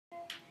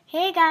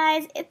Hey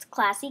guys, it's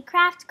Classy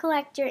Craft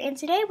Collector, and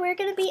today we're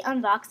going to be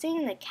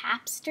unboxing the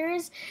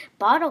Capsters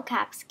Bottle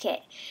Caps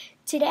Kit.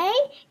 Today,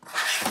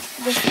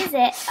 this is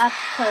it up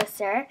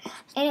closer,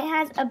 and it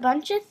has a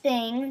bunch of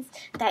things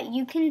that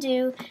you can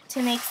do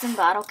to make some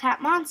bottle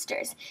cap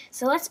monsters.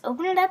 So let's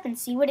open it up and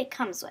see what it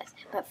comes with.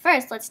 But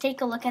first, let's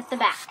take a look at the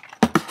back.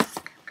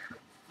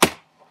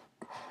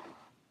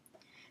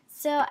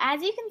 So,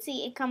 as you can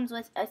see, it comes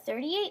with a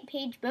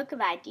 38-page book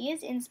of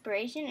ideas,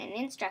 inspiration, and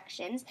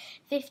instructions,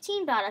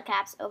 15 bottle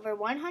caps, over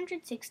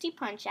 160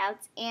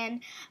 punch-outs,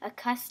 and a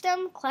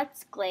custom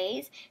klutz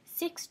glaze,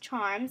 6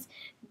 charms,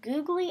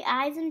 googly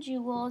eyes and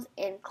jewels,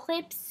 and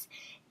clips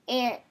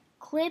and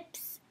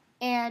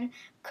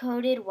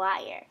coated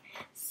wire.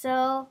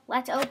 So,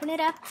 let's open it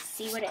up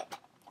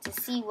to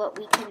see what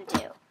we can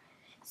do.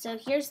 So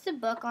here's the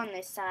book on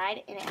this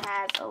side, and it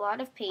has a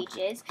lot of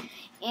pages,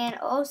 and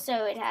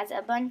also it has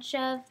a bunch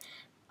of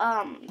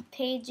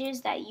pages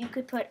that you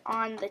could put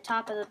on the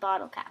top of the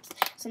bottle caps.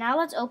 So now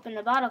let's open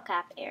the bottle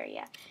cap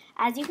area.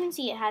 As you can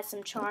see, it has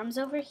some charms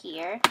over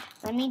here.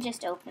 Let me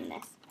just open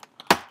this.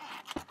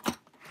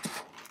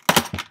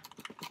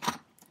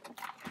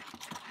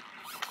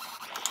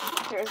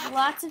 There's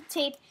lots of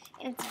tape,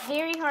 and it's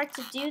very hard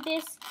to do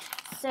this,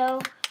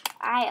 so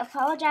I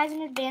apologize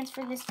in advance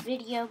for this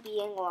video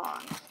being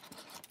long,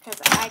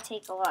 because I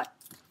take a lot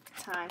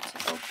of time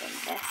to open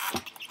this.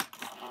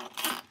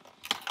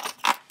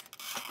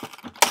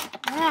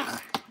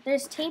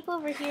 There's tape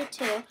over here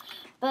too,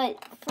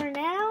 but for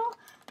now,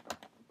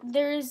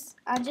 I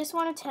just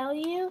want to tell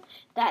you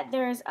that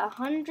there's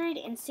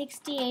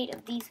 168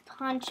 of these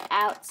punch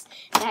outs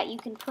that you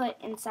can put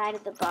inside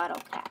of the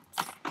bottle caps.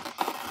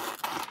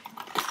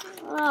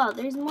 Oh,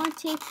 there's more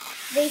tape.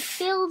 They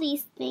fill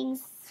these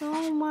things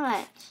so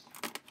much.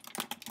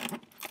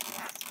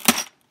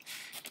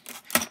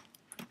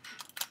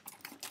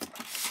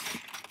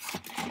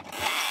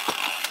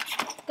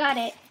 Got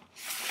it.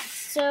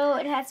 So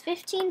it has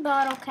 15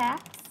 bottle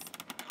caps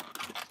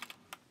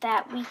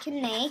that we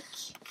can make,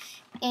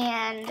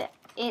 and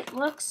it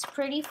looks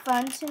pretty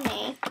fun to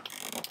make.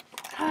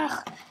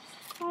 Ugh,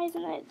 why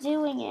isn't it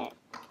doing it?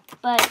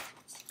 But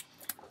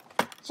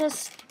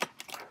just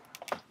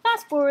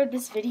fast forward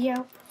this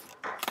video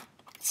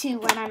to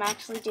when I'm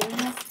actually doing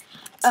this.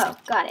 Oh,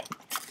 got it.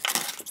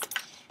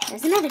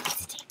 There's another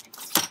piece of tape.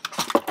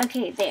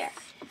 Okay, there.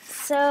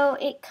 So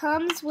it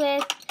comes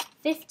with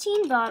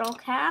 15 bottle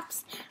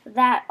caps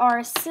that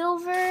are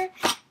silver,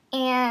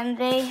 and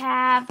they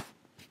have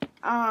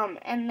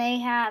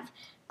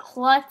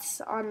Klutz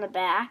on the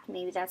back.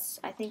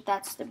 I think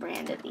that's the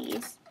brand of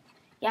these.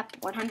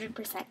 Yep,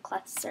 100%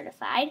 Klutz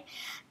certified.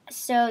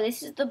 So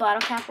this is the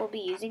bottle cap we'll be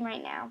using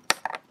right now.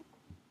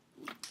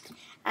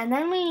 And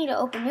then we need to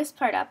open this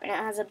part up, and it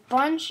has a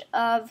bunch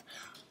of,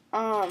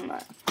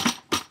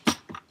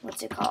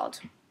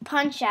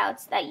 punch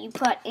outs that you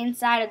put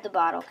inside of the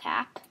bottle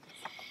cap.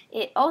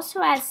 It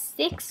also has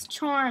 6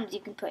 charms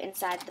you can put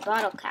inside the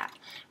bottle cap.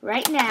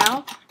 Right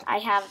now, I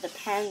have the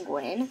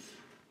penguin.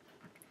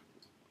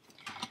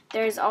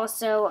 There's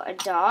also a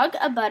dog,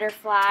 a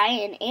butterfly,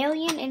 an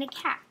alien, and a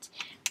cat,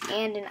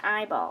 and an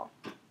eyeball.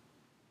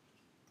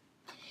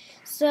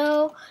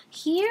 So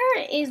here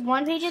is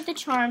one page of the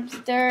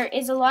charms. There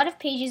is a lot of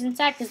pages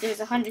inside because there's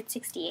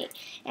 168.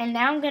 And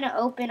now I'm going to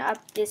open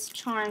up this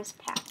charms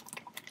pack.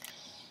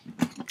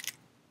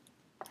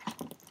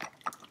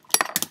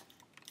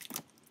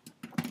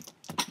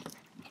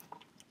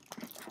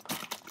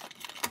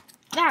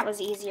 That was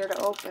easier to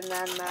open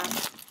than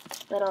the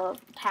little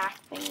pack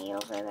thingy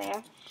over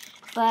there.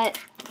 But,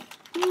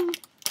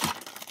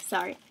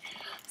 sorry.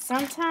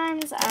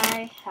 Sometimes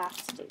I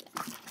have to do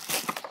that.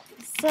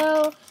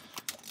 So,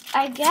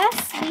 I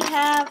guess we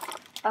have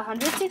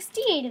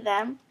 168 of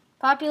them,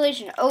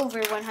 population over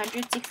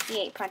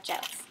 168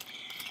 punch-outs.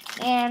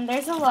 And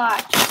there's a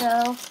lot,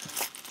 so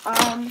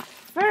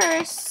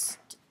first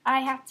I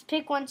have to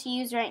pick one to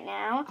use right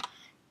now,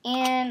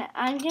 and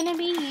I'm going to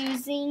be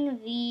using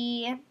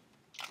the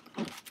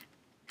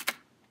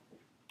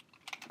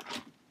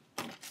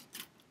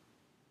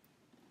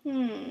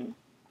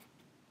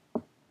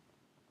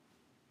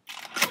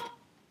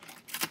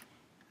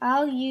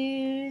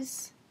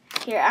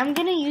I'm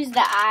going to use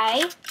the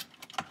eye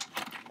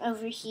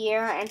over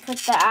here and put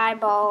the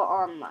eyeball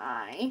on the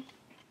eye.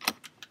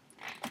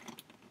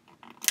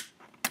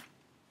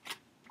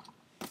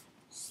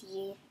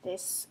 See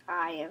this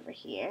eye over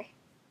here?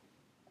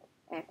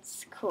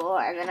 That's cool.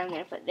 And then I'm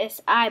going to put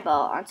this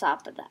eyeball on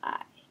top of the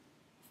eye.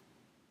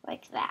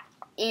 Like that.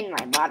 In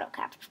my bottle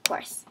cap, of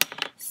course.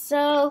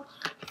 So,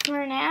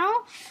 for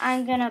now,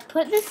 I'm going to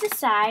put this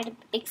aside,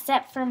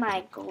 except for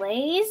my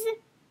glaze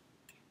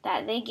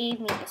that they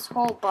gave me this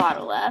whole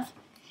bottle of,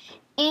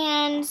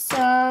 and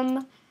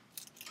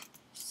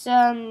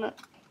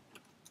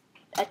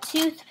a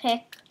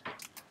toothpick.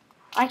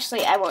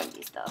 Actually, I won't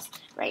use those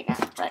right now.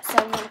 But so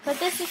I'm going to put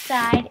this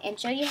aside and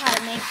show you how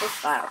to make this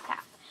bottle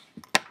cap.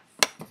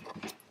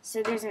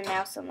 So there's a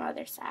mouse on the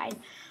other side.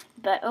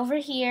 But over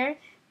here,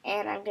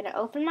 and I'm going to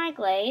open my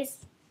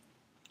glaze,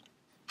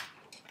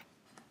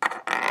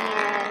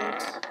 and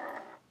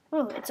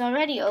Oh, it's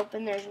already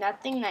open. There's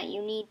nothing that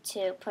you need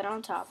to put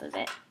on top of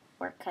it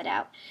or cut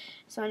out.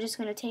 So I'm just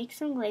going to take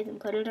some glaze and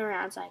put it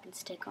around so I can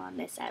stick on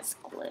this as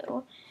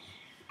glue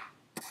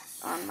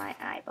on my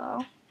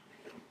eyeball.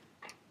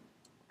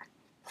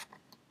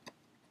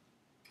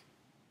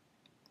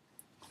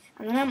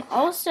 And then I'm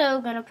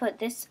also going to put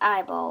this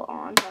eyeball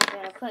on. So I'm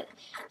going to put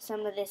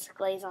some of this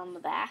glaze on the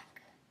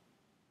back.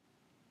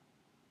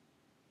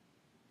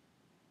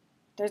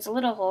 There's a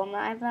little hole in the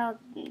eyeball.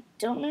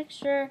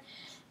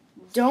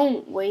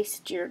 Don't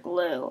waste your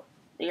glue,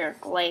 your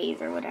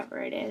glaze or whatever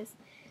it is.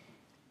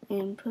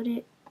 And put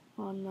it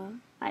on the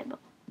eyeball.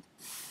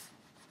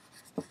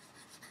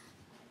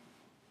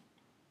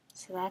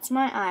 So that's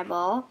my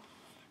eyeball.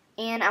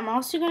 And I'm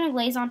also going to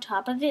glaze on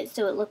top of it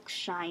so it looks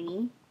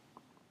shiny.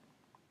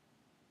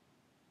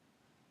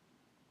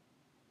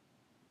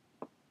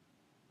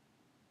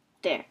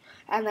 There.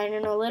 And then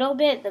in a little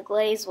bit the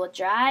glaze will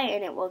dry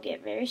and it will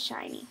get very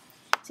shiny.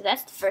 So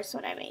that's the first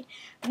one I made.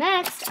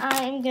 Next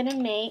I'm going to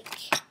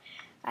make,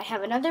 I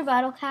have another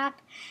bottle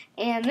cap,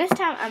 and this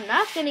time I'm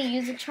not going to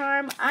use a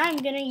charm. I'm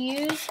going to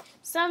use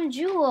some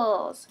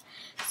jewels.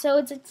 So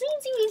it's a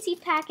teensy weensy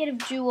packet of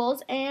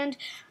jewels, and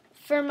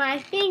for my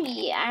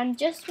thingy I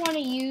just want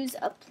to use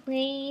a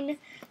plain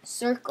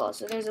circle.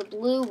 So there's a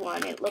blue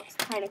one. It looks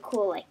kind of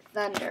cool like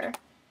thunder.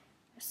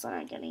 That's what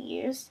I'm going to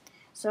use.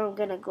 So I'm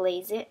going to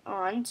glaze it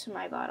onto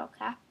my bottle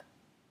cap.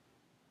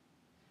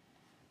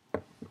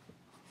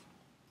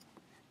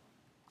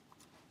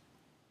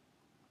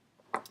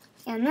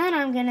 And then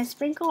I'm going to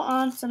sprinkle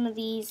on some of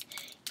these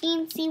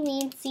teensy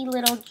weensy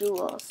little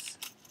jewels.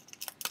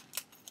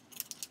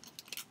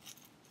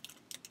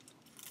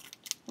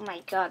 Oh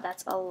my god,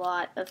 that's a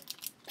lot of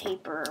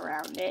paper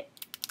around it.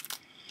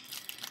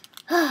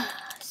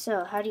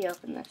 So, how do you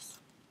open this?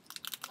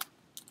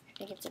 I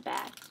think it's a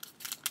bag.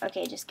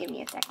 Okay, just give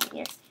me a second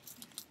here.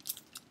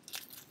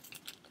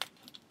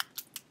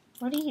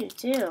 What do you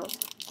do?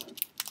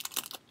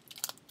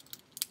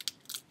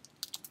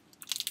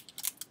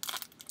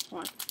 Come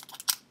on.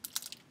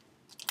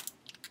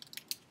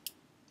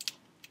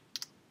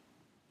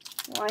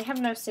 Well, I have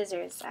no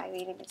scissors. I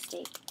made a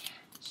mistake.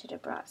 Should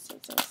have brought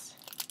scissors.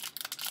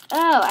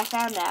 Oh, I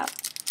found out.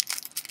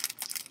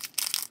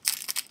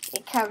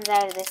 It comes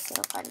out of this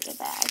little part of the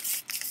bag.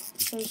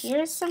 So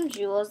here's some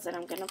jewels that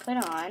I'm going to put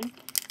on.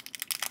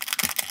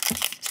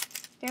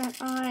 They're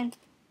on.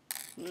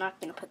 I'm not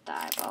going to put the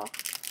eyeball.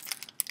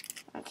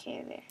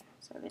 Okay, there.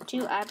 So the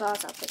two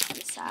eyeballs I'll put to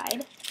the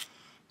side.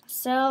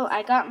 So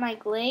I got my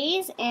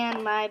glaze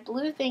and my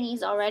blue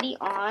thingies already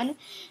on.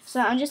 So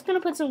I'm just going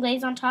to put some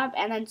glaze on top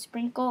and then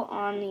sprinkle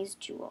on these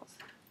jewels.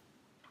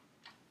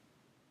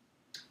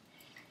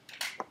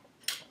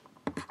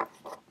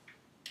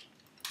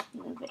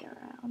 Move it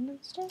around and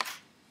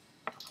stuff.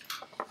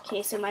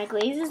 Okay, so my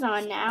glaze is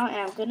on now, and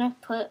I'm going to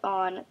put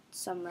on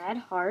some red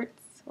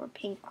hearts, or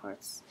pink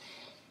hearts,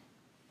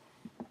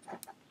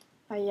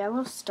 a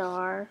yellow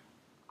star,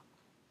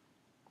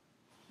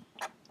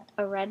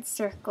 a red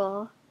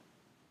circle,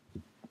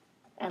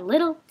 a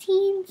little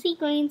teensy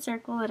green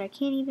circle that I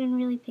can't even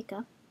really pick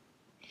up,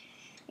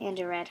 and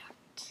a red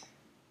heart.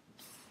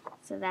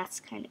 So that's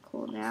kind of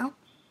cool now.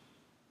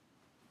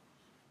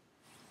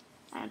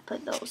 And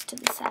put those to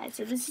the side.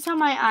 So this is how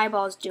my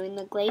eyeball's doing.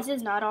 The glaze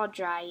is not all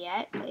dry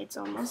yet, but it's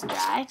almost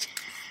dry.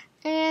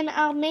 And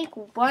I'll make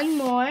one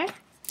more.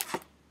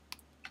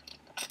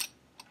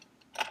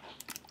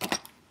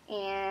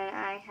 And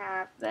I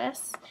have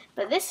this.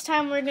 But this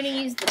time we're going to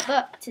use the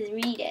book to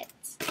read it.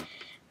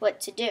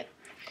 What to do.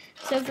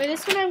 So for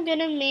this one I'm going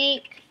to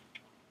make,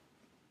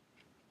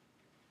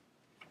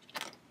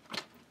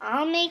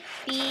 I'll make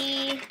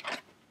the,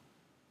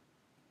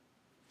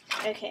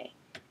 okay.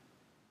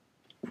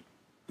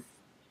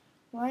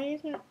 Why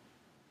isn't,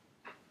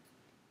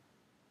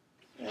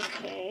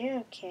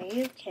 okay,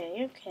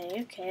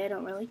 I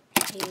don't really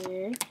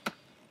care.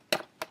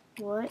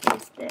 What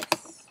is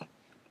this?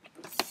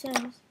 So,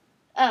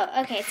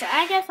 oh, okay, so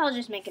I guess I'll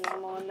just make a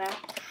normal one then.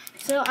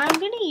 So I'm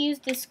going to use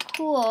this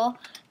cool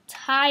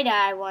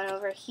tie-dye one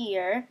over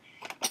here.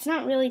 It's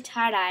not really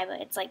tie-dye,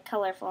 but it's like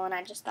colorful, and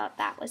I just thought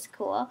that was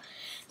cool.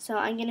 So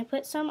I'm going to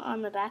put some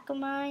on the back of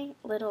my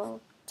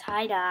little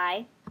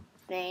tie-dye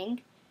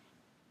thing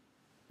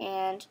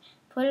and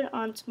put it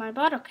onto my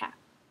bottle cap.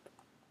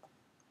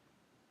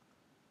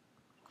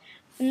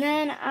 And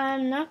then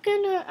I'm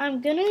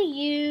gonna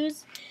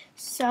use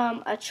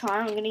a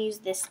charm. I'm gonna use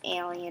this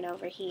alien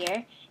over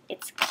here.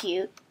 It's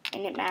cute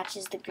and it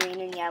matches the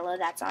green and yellow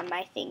that's on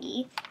my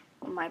thingy,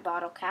 on my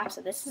bottle cap.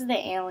 So this is the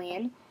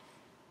alien.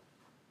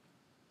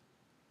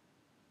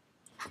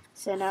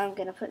 So now I'm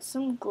gonna put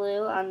some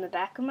glue on the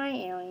back of my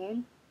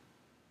alien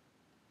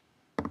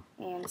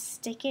and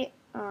stick it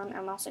on.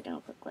 I'm also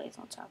gonna put glaze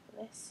on top of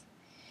this.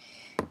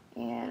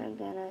 And I'm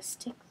going to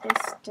stick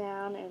this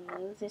down and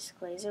move this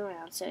glaze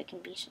around so it can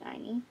be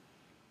shiny.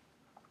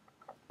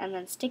 And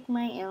then stick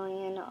my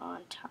alien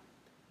on top.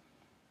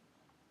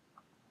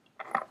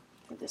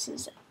 This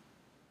is it.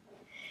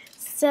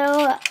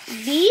 So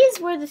these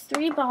were the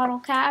 3 bottle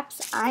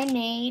caps I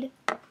made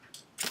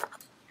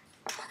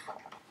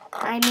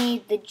I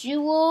made the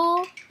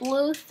Jewel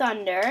Blue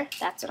Thunder,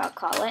 that's what I'll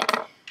call it,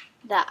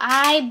 the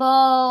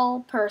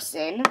Eyeball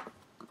Person,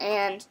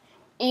 and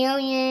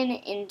Alien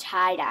in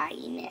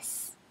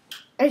Tie-Dye-ness.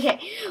 Okay,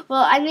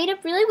 well, I made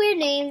up really weird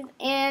names,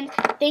 and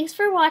thanks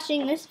for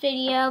watching this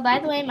video. By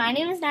the way, my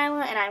name is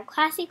Nyla, and I'm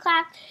Classy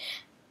Craft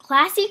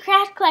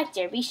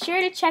Collector. Be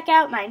sure to check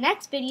out my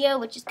next video,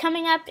 which is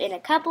coming up in a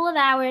couple of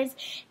hours.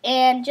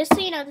 And just so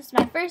you know, this is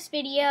my first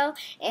video,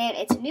 and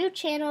it's a new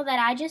channel that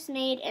I just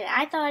made, and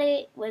I thought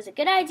it was a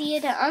good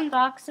idea to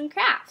unbox some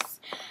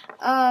crafts.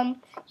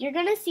 You're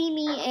going to see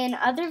me in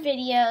other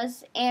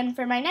videos, and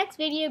for my next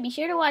video, be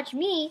sure to watch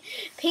me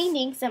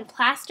painting some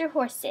plaster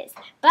horses.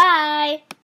 Bye!